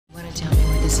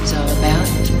this is all about.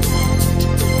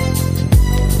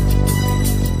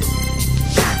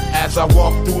 As I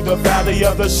walk through the valley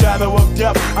of the shadow of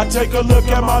death, I take a look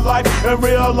at my life and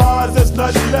realize there's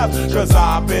nothing left. Cause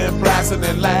I've been blasting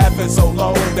and laughing so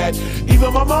long that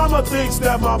even my mama thinks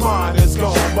that my mind is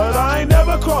gone. But I ain't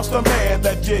never crossed a man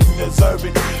that didn't deserve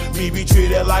it. Me be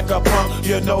treated like a punk,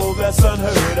 you know that's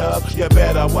unheard of. You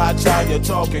better watch how you're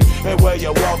talking and where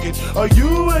you're walking, or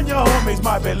you and your homies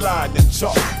might be lying in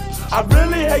chalk. I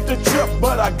really hate the trip,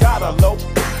 but I gotta low.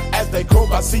 As they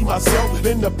croak, I see myself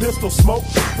in the pistol smoke.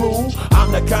 Fool,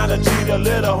 I'm the kind of G the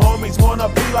little homies wanna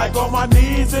be like, on my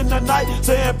knees in the night,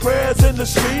 saying prayers in the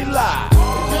street light.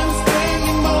 Been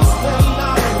spending most of their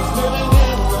lives living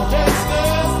in the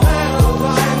gangsta's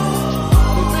paradise.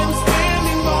 We've been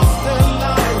spending most of their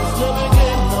lives living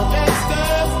in the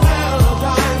gangsta's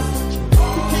paradise.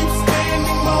 We keep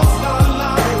spending most of our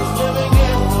lives living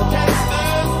in the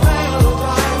gangsta's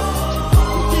paradise.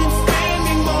 We keep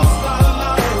spending most of our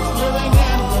lives living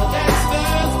in the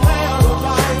gangsta's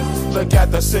paradise. Look at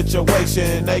the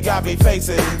situation they got me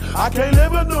facing. I can't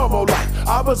live a normal life.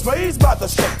 I was raised by the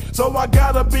state, so I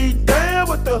gotta be down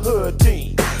with the hood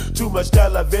team. Too much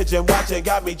television watching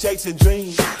got me chasing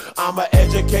dreams. I'm an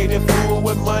educated fool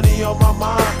with money on my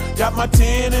mind. Got my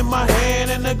 10 in my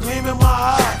hand and a gleam in my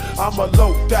eye. I'm a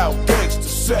loped out gangster,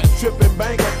 set tripping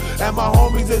banker, and my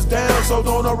homies is down, so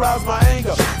don't arouse my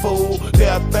anger. Fool,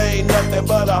 death ain't nothing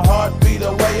but a heartbeat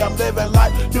away. I'm living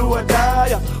life, do or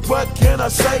die. What can I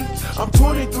say? I'm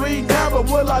 23 now, but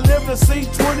will I live to see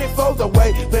 24? The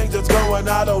way things is going,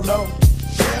 I don't know.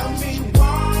 Tell me,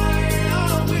 why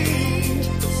are we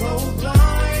so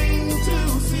blind to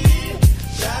see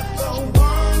that the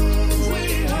ones we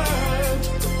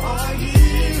hurt are you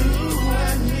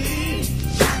and me?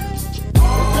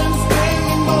 We've been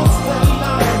spending most of our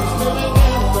lives living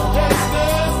in the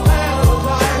gangsta's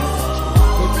paradise.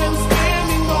 We've been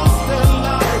spending most of our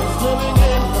lives living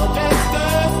in the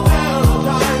gangsta's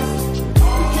paradise.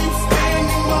 We keep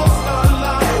spending most of our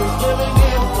lives living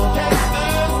in the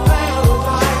gangsta's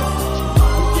paradise.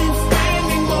 We keep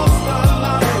spending most of our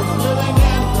lives living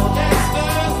in the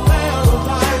gangsta's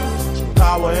paradise.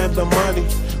 Power and the money,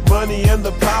 money and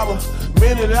the power.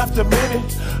 Minute after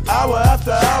minute, hour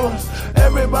after hour,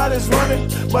 everybody's running,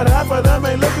 but half of them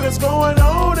ain't looking what's going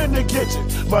on in the kitchen.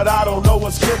 But I don't know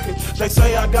what's cooking. They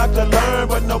say I got to learn,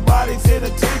 but nobody's here to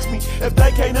teach me. If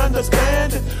they can't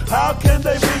understand it, how can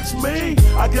they reach me?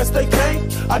 I guess they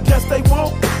can't, I guess they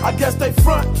won't, I guess they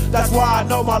front. That's why I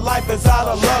know my life is out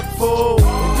of luck, fool.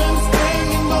 We've been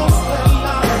spending most of